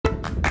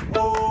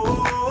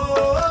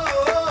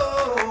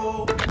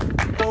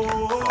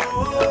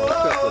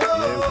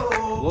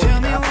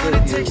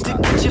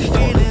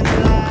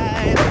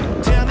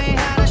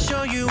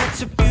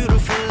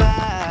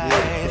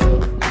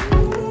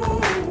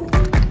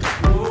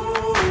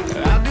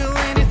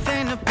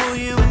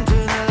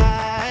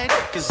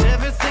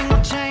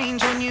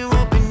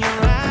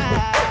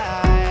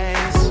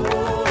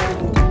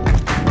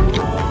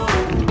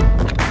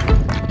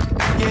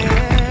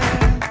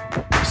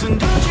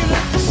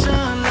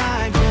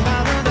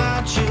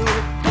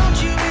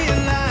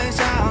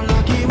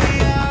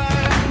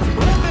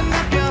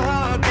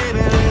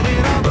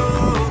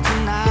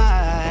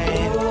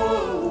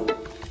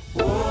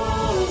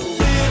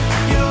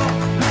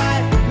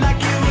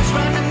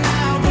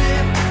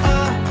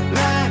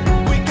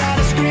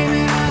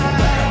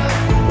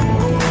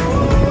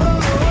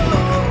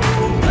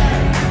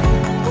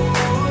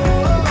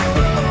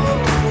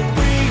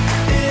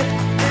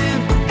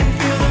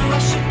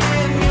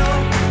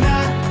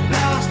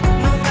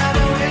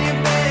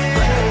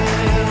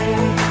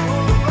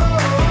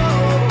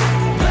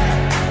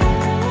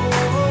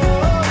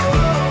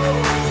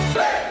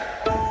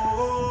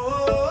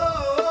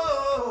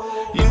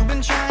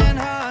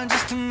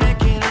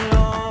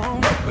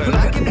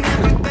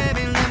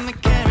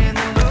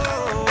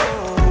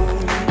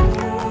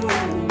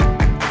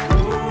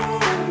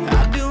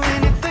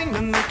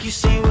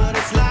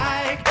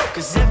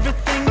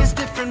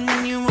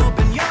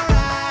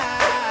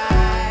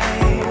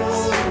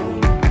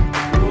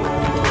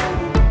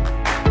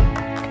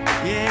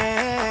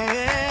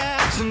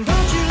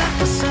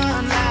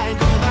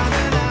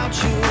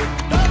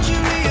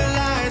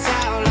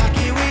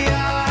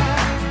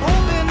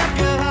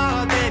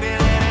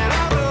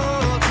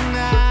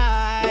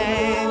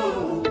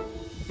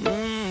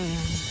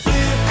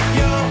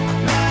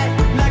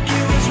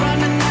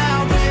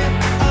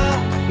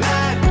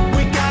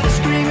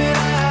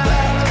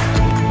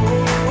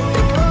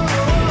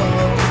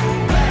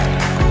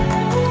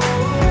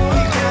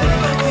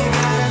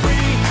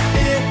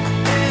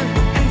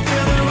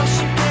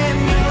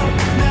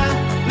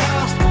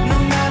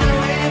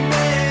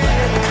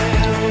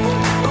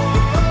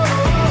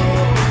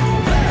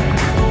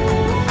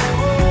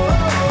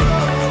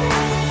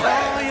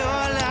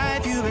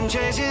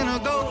chasing a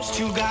ghost.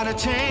 You gotta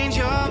change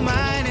your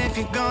mind if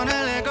you're gonna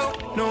let go.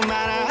 No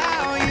matter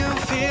how you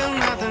feel,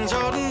 nothing's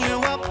holding you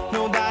up.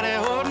 Nobody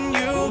holding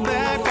you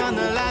back from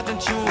the life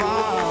that you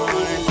want.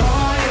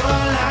 All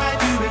your life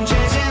you've been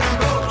chasing a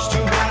ghost.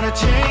 You gotta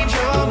change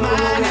your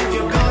mind if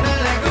you're gonna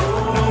let go.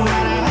 No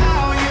matter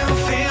how you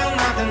feel,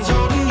 nothing's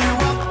holding you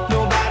up.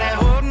 Nobody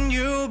holding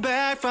you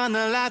back from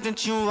the life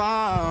that you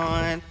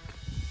want.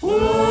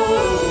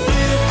 Woo!